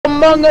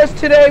Among Us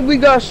today, we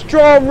got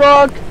Straw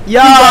Rock,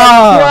 Yeah. we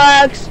got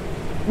Cracks,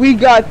 we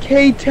got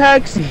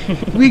K-Tex,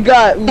 we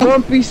got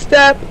Lumpy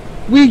Step,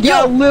 we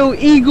got Lil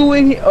Eagle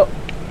in here,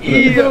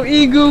 Lil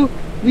Eagle,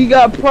 we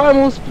got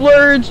Primal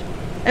Splurge,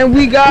 and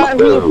we got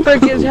who the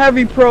frick is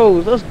Heavy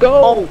Pros. Let's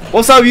go.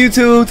 What's up,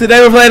 YouTube? Today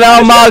we're playing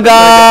Oh My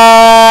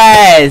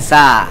Guys.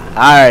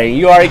 Alright,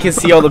 you already can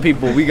see all the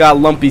people. We got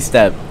Lumpy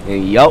Step.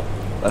 And yup,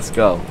 let's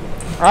go.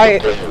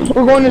 Alright,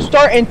 we're going to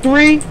start in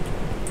 3,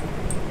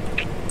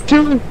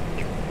 2,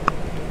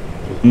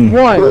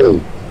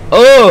 1.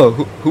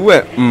 Oh, who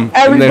went?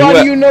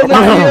 Everybody, you know the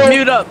deal.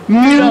 Mute up.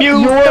 Mute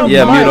your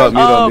Yeah, mic.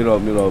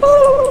 mute up.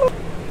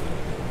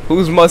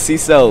 Who's musty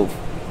self?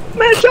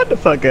 Man, shut the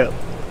fuck up.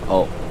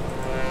 Oh.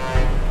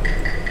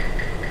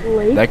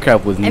 That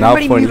crap was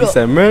not funny. He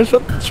said, man,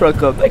 shut the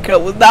truck up. That crap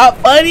was not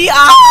funny.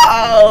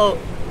 Oh!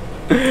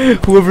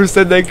 Whoever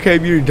said that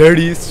came your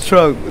dirtiest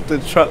truck with the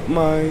truck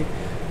mine.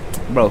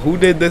 Bro, who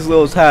did this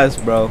little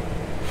task, bro?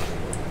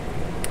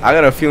 I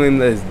got a feeling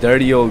this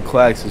dirty old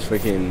Quacks is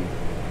freaking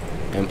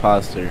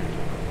imposter.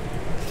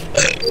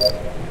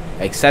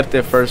 Accept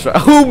it first.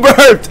 Who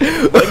burped?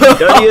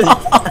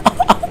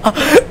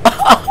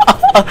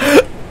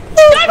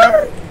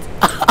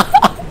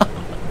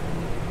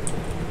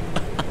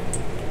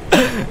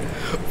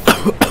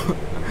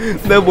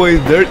 That boy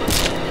is dirt.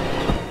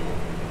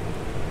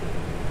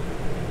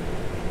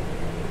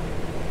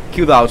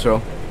 Cue the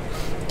outro.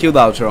 Cue the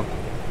outro.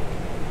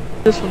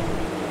 This one.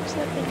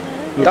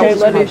 Okay,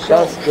 let it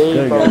show.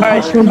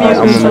 Alright, I'm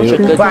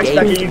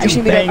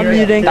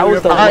muting. That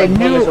was the Alright, one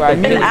mute. where I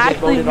And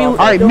actually mute.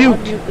 Alright, Don't mute.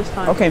 mute this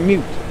time. Okay,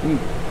 mute.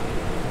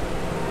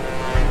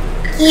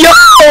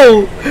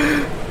 Yo!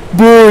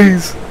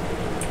 Boys!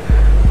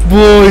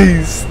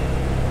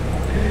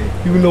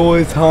 You know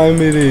what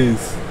time it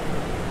is.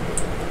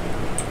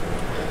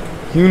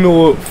 You know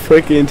what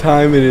freaking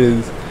time it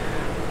is.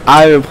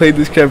 I haven't played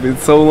this crap in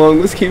so long.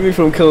 Let's keep me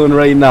from killing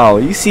right now.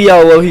 You see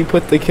how low he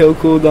put the kill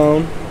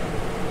cooldown?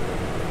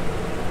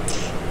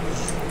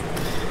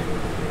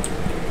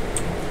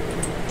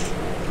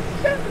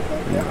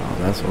 No,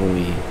 that's when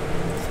we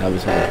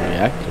sabotage the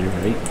reactor,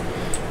 right?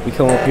 We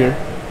come up here.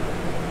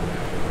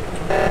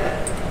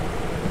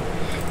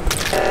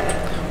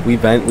 We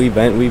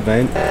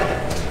vent.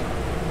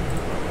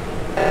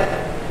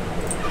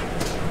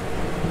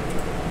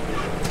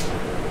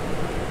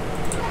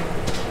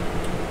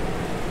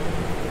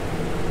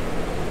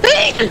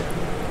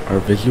 Our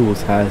visual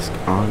task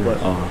on or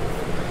off.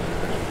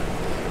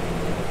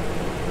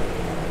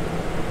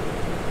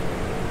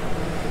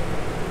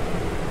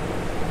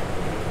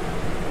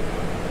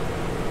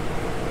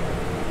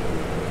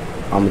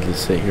 I'm gonna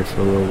just sit here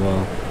for a little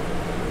while.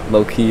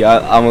 Low key,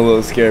 I'm a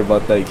little scared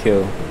about that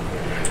kill.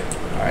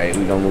 Alright,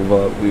 we gonna move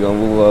up.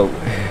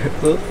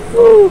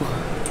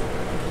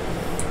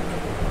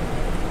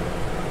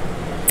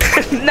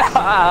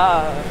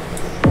 Nah.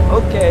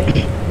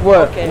 Okay.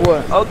 What? Okay.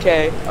 What?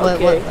 Okay. What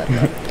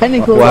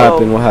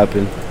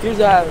happened? Here's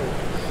what happened.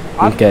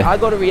 Okay. I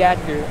go to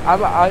reactor.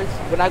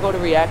 When I go to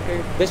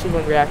reactor, this was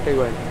when reactor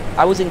went.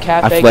 I was in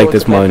cafe. I feel like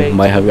this might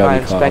have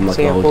got me caught. I'm not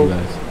gonna hold you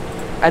guys.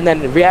 And then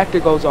the reactor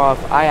goes off.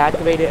 I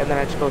activate it, and then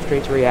I just go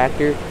straight to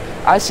reactor.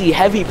 I see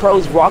Heavy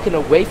Pros walking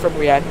away from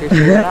reactor, so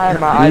then I have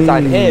my eyes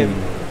on him.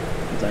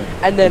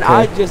 And then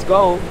I just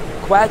go.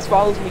 Quacks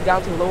follows me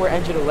down to lower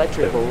engine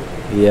electrical.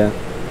 Yeah.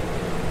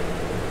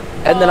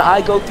 And then I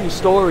go through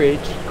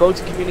storage, go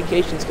to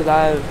communications because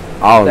I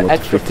have the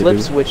extra flip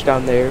switch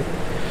down there.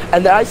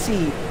 And then I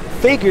see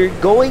Figure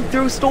going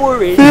through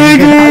storage. I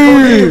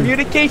go to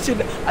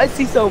communication. I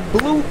see some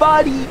blue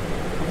body,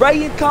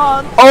 Ray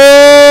Khan.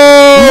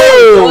 Oh!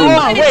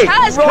 Wait.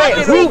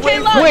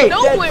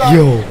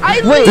 Yo,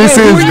 this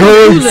is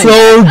going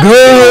so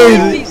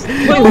good. This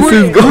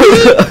is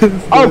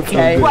going.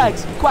 Okay.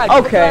 Quacks. Okay.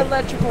 What's not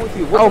electrical with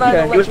you? What's not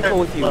electrical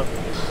with you?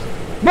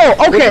 Bro,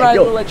 okay.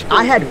 Yo,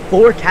 I had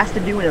 4 tasks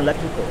to do in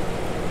electrical.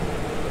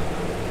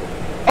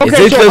 Is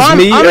it just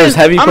me or is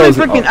Heavy Pros?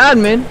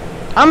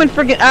 I'm in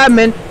freaking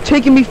admin,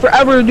 taking me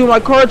forever to do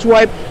my card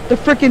swipe. The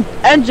freaking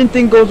engine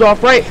thing goes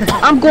off, right?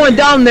 I'm going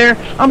down there.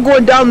 I'm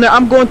going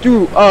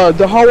through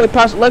the hallway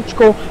past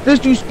electrical. This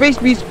dude Space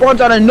Beast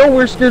spawns out of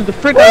nowhere, scares the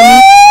frick out of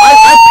me.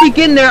 I peek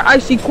in there, I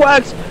see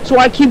Quacks, so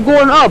I keep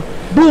going up.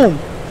 Boom,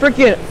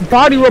 freaking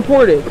body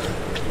reported.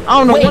 I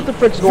don't know what the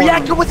frick's going on.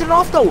 Reactor wasn't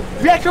off though.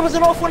 Reactor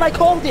wasn't off when I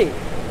called it.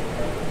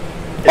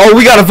 Oh,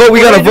 we gotta vote.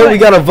 What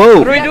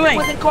are we doing?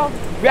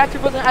 Reactor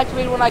wasn't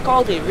activated when I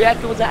called it.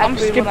 Reactor wasn't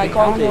activated when I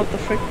called it. What the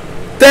frick?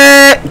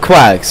 That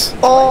Quacks.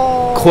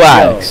 Oh.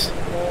 Quacks.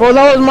 Bro,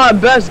 that was my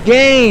best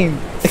game.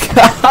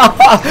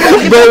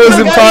 That was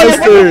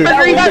imposter.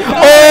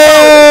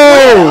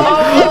 Oh!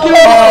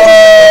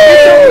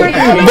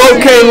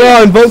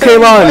 Vote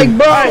came on. Like,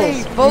 bro.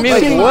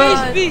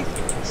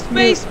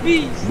 Space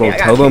Beast. Bro,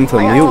 tell them to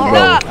mute,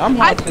 bro.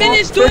 I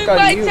finished doing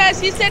my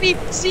test. He said he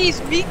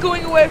sees me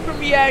going away from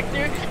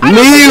reactor. I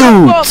Mute.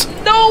 don't come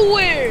from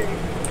nowhere.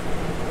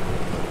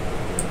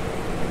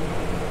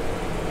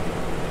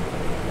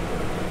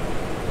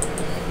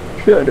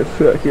 Shut the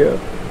fuck up.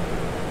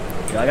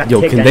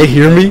 Yo, can they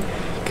hear me?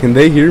 Can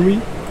they hear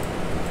me?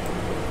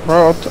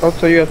 Bro, I'll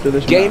tell you after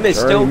this game match. is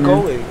still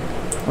going.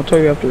 I'll tell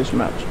you after this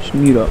match. Just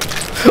mute up.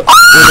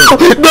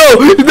 No.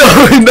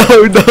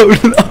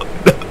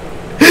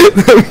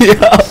 Let me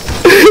out.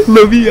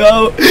 Let me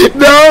out.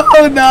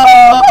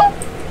 No.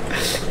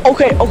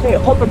 Okay,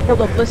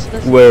 hold up,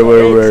 listen.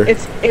 Where?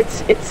 It's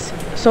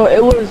so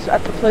it was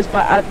at the place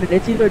by admin.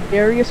 It's either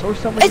Darius or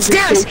someone who's a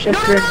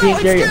shapeshifter and being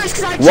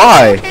Darius.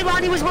 Why?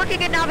 He was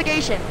working in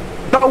navigation.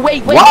 No,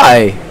 wait.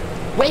 Why?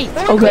 Wait.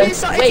 Okay.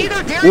 It's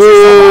either Darius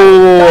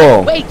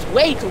Whoa. Wait.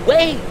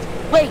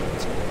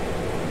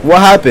 What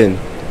happened?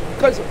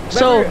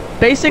 So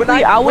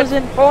basically, I was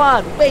in. Hold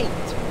on, wait.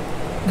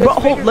 Bro,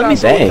 let me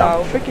say.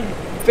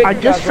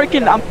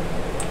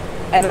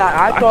 And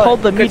I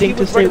called the meeting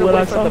to say what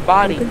I saw. The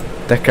body.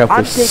 That crap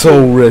was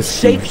so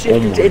risky. Oh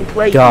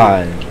my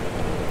god.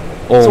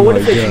 Oh my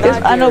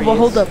god. I know, but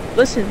hold up.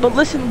 Listen.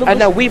 And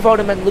now we vote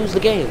him and lose the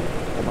game.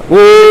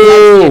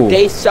 Whoa.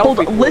 Hold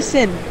up,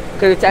 listen.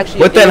 Because it's actually.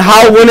 But then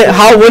how wouldn't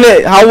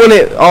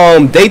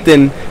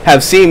Dathan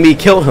have seen me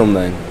kill him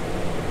then?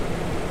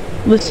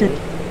 Listen.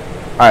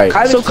 Alright.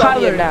 So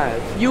Kyler,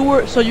 you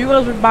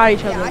guys were by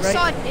each other, yeah,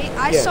 right?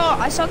 I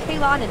saw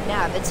Kaylon and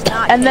Nav. It's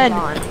not. And then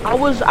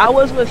Kaylon. I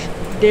was with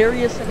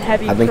Darius and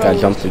Heavy. I think Pros. I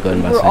jumped the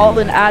gun by We were saying all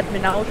in that.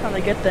 admin. I was trying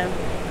to get them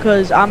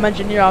because I'm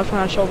engineer. I was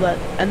trying to show that.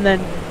 And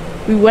then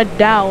we went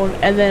down,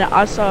 and then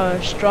I saw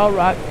Straw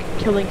Rock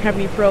killing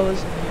Heavy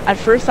Pros. At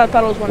first, I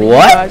thought it was one of you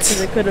guys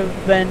because it could have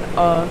been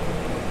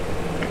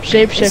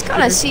shapeshifter. It's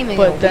kind of seeming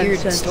but a then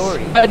weird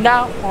story. But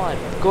now, on.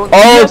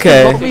 Oh,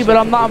 okay. Me, but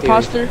I'm not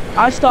imposter.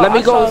 Let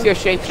me go with your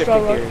shapeshifter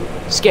theory.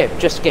 Skip.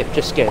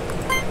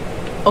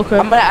 Okay.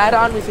 I'm gonna add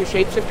on with your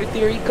shapeshifter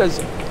theory because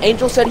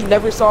Angel said he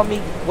never saw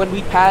me when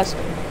we passed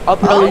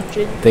upper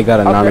engine. They got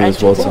anonymous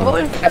votes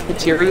on.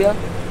 Cafeteria.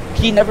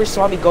 He never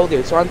saw me go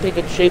there, so I'm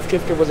thinking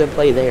shapeshifter was in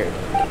play there.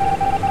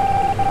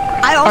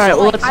 I also right,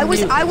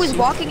 well, I was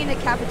walking in the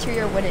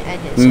cafeteria when it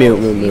ended. So Mute.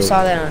 You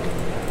saw that on.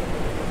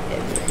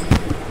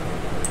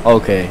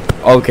 Okay,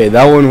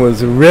 that one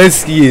was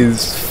risky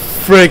as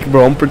frick,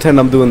 bro. I'm pretending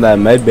I'm doing that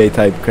medbay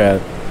type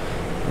crap.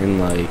 And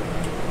like,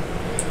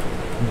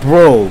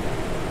 bro,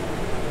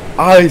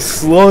 I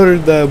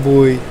slaughtered that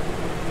boy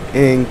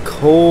in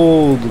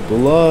cold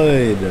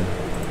blood.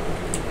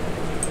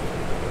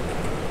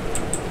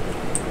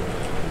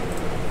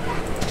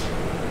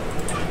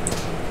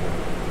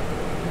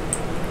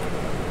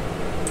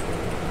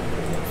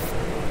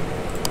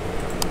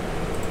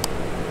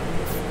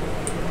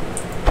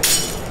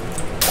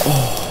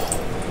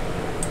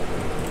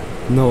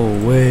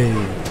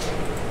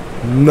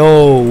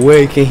 No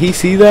way. Can he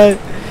see that?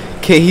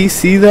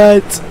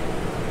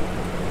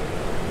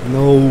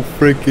 No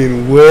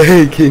freaking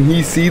way. Can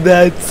he see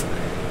that?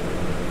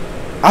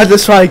 I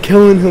just tried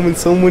killing him and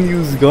someone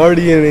used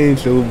Guardian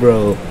Angel,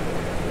 bro.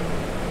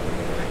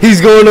 He's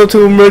going up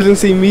to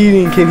emergency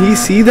meeting. Can he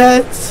see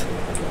that?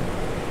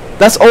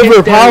 That's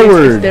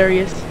overpowered. It's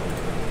Darius.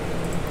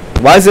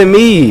 Why is it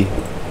me?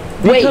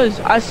 Because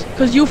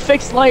you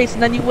fixed lights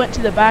and then you went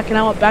to the back and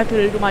I went back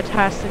there to do my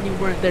tasks and you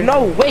weren't there.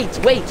 No, wait.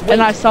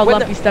 And I saw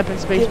Lumpy step in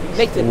space.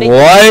 Nathan.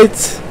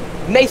 What?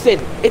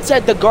 Nathan, it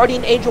said the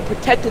Guardian Angel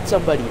protected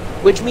somebody,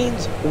 which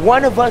means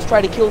one of us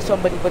tried to kill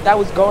somebody, but that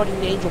was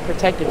Guardian Angel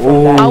protected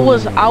from that. I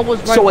was right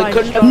so by it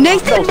couldn't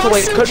Nathan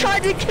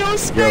tried to kill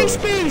Space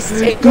Beast!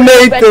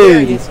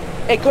 Nathan!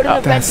 It couldn't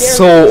have been That's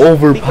so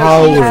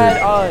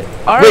overpowered.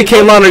 Wait,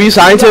 Kaylon, are you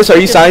scientist?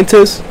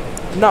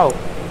 No.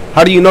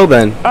 How do you know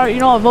then? Alright,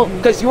 you know what, vote me.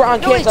 Because you were on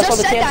cams, I saw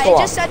the cams go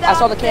off. I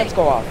saw the cams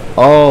go off.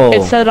 Oh.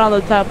 It said it on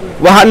the tablet.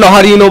 Well, how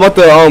do you know about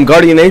the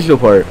Guardian Angel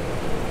part?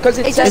 Because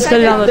it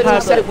said it on the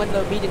tablet. Said it when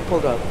the meeting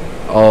pulled up.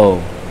 Oh.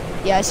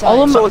 Yeah, I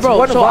saw it. So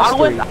I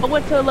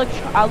went to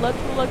lecture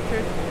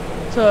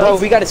to bro,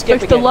 we gotta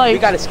skip again. We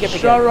gotta skip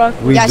again.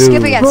 Yeah,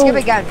 skip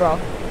again, bro.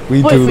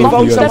 We Wait, do.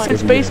 Lumpy Step and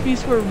Space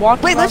Beast were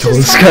walking. Wait, let's This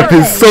just crap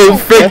is so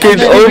freaking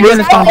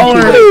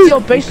overpowered. So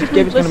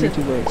basically, listen.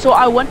 So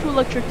I went to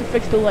electric to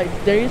fix the lights.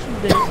 Darius was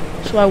there,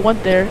 so I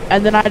went there,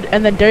 and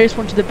then Darius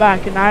went to the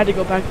back, and I had to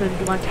go back there and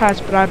do my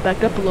task, but I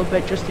backed up a little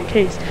bit just in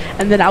case.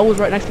 And then I was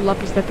right next to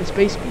Lumpy Step and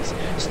Space Beast.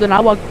 So then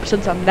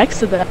since I'm next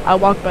to them, I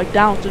walked back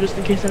down, so just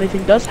in case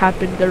anything does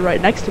happen, they're right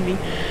next to me.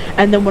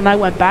 And then when I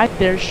went back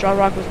there, Straw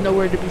Rock was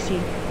nowhere to be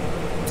seen.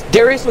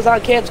 Darius was on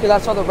cams because I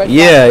saw the red.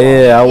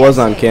 Yeah, I was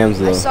on cams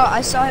though.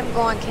 I saw him go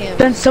on cams.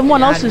 Then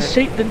someone else's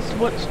shape. Then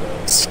what?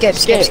 Skip.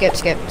 It's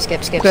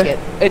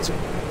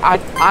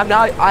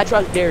I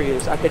trust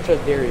Darius. I can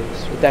trust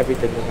Darius with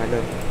everything that I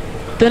know.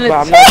 Then it's.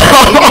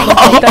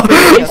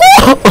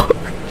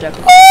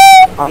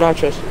 I'm not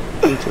trusting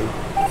you two.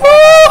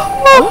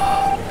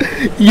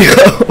 Yo,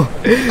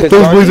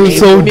 those boys are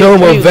so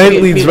dumb. A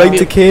vent leads right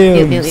to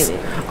cams.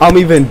 I'm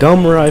even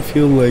dumber. I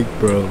feel like,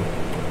 bro.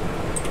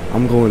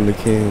 I'm going to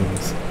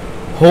cams.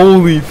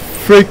 Holy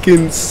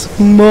freaking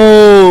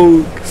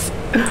smokes!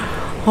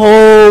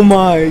 Oh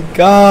my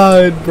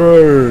god,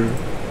 bro!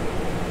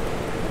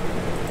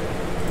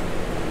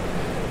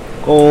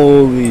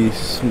 Holy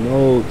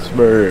smokes,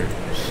 bro!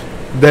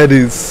 That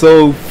is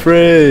so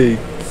freak.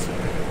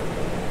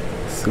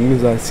 soon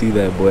as I see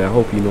that boy, I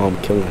hope you know I'm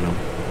killing him.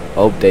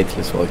 Oh, Dave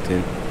just walked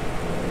in.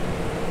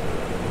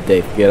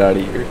 Dave, get out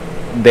of here.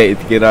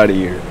 Dave, get out of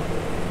here.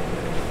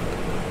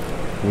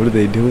 What are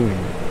they doing?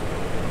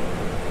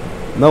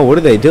 No, what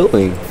are they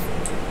doing?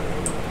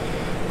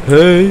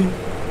 Hey,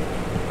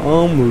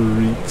 I'm a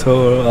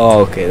retard.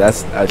 Oh, okay,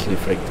 that's actually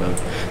freaked out.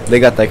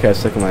 They got that crap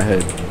stuck in my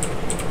head.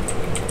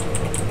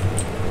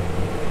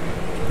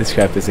 This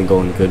crap isn't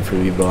going good for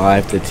me, bro. I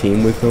have to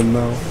team with him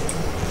now.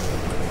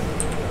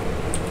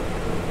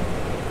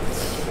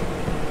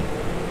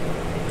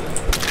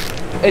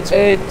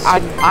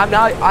 I'm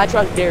not. I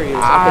trust Darius.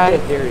 I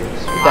trust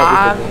Darius.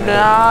 I'm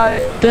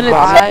not. Then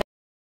it's.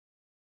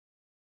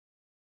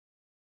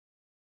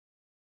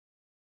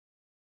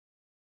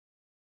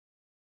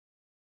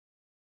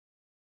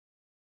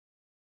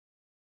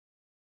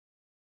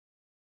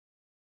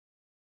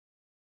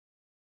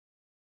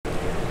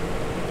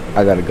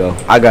 I gotta go.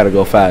 I gotta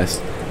go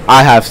fast.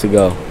 I have to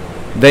go.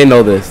 They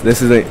know this.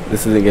 This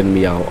isn't getting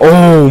me out.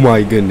 Oh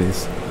my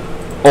goodness.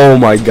 Oh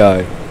my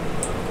god.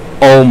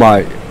 Oh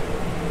my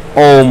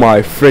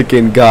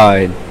freaking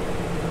god.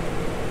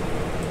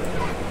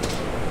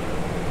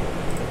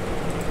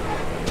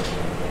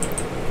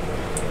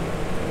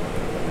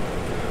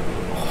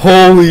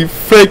 Holy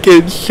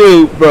freaking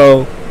shoot,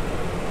 bro.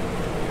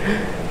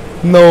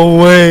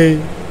 No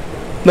way.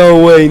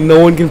 No way.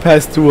 No one can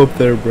pass through up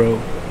there, bro.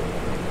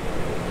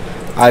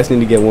 I just need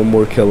to get one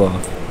more kill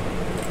off.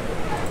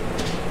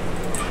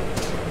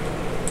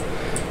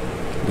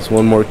 Just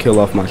one more kill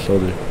off my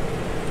shoulder.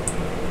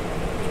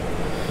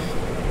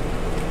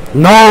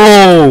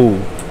 No!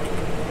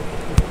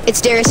 It's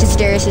Darius, it's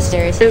Darius, it's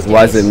Darius. It's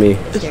Why is it me?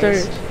 It's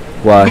Darius.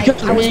 Why?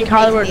 Because me and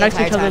Kyler were next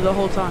to each other the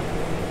whole time.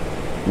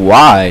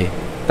 Why?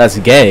 That's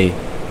gay.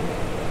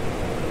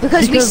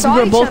 Because we saw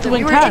were each both other.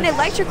 doing We were in tasks.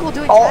 electrical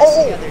doing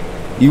tasks together.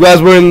 You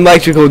guys were in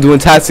electrical doing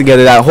tasks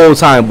together that whole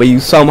time, but you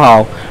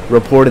somehow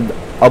reported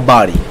a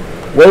body.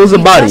 Where was the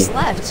body? Just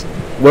left.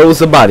 Where was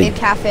the body? In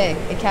cafe.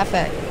 In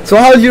cafe. So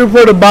how did you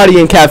report a body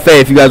in cafe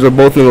if you guys were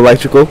both in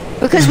electrical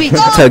Because we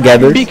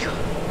together?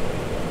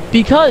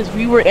 Because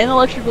we were in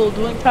electrical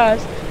doing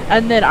tasks,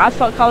 and then I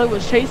thought Kyler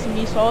was chasing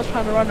me, so I was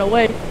trying to run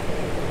away.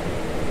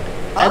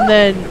 And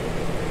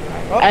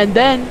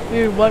then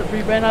we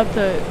ran up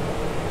to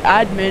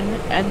admin,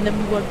 and then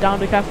we went down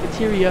to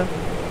cafeteria,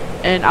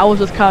 and I was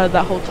with Kyler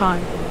that whole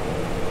time.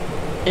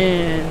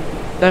 And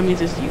that means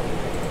it's you.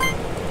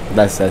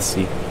 That's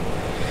SC.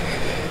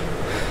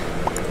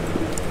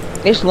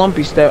 It's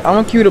Lumpy Step. I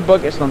want you to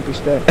bucket Lumpy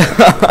Step.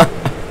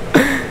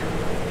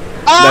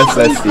 That's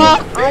SC. we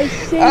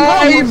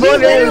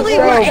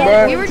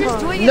were just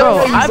doing it. No,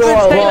 I've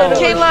been saying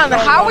Kaylon,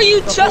 how are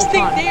you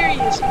trusting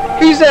Darius?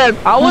 He said,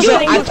 I was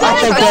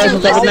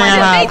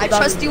I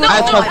trust you with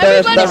all.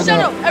 Everybody shut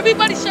up.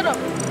 Everybody shut up.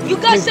 You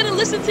guys shouldn't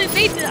listen to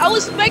Nathan. I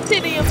was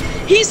spectating him.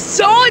 He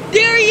saw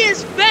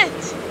Darius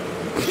vent.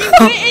 He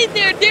went in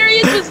there.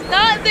 Darius was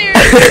not there.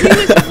 He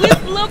was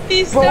with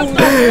Lumpy Step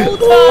the whole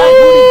time.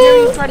 Why did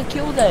Darius try to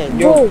kill that?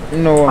 no.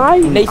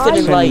 Nathan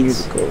and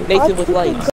lights. Nathan with lights.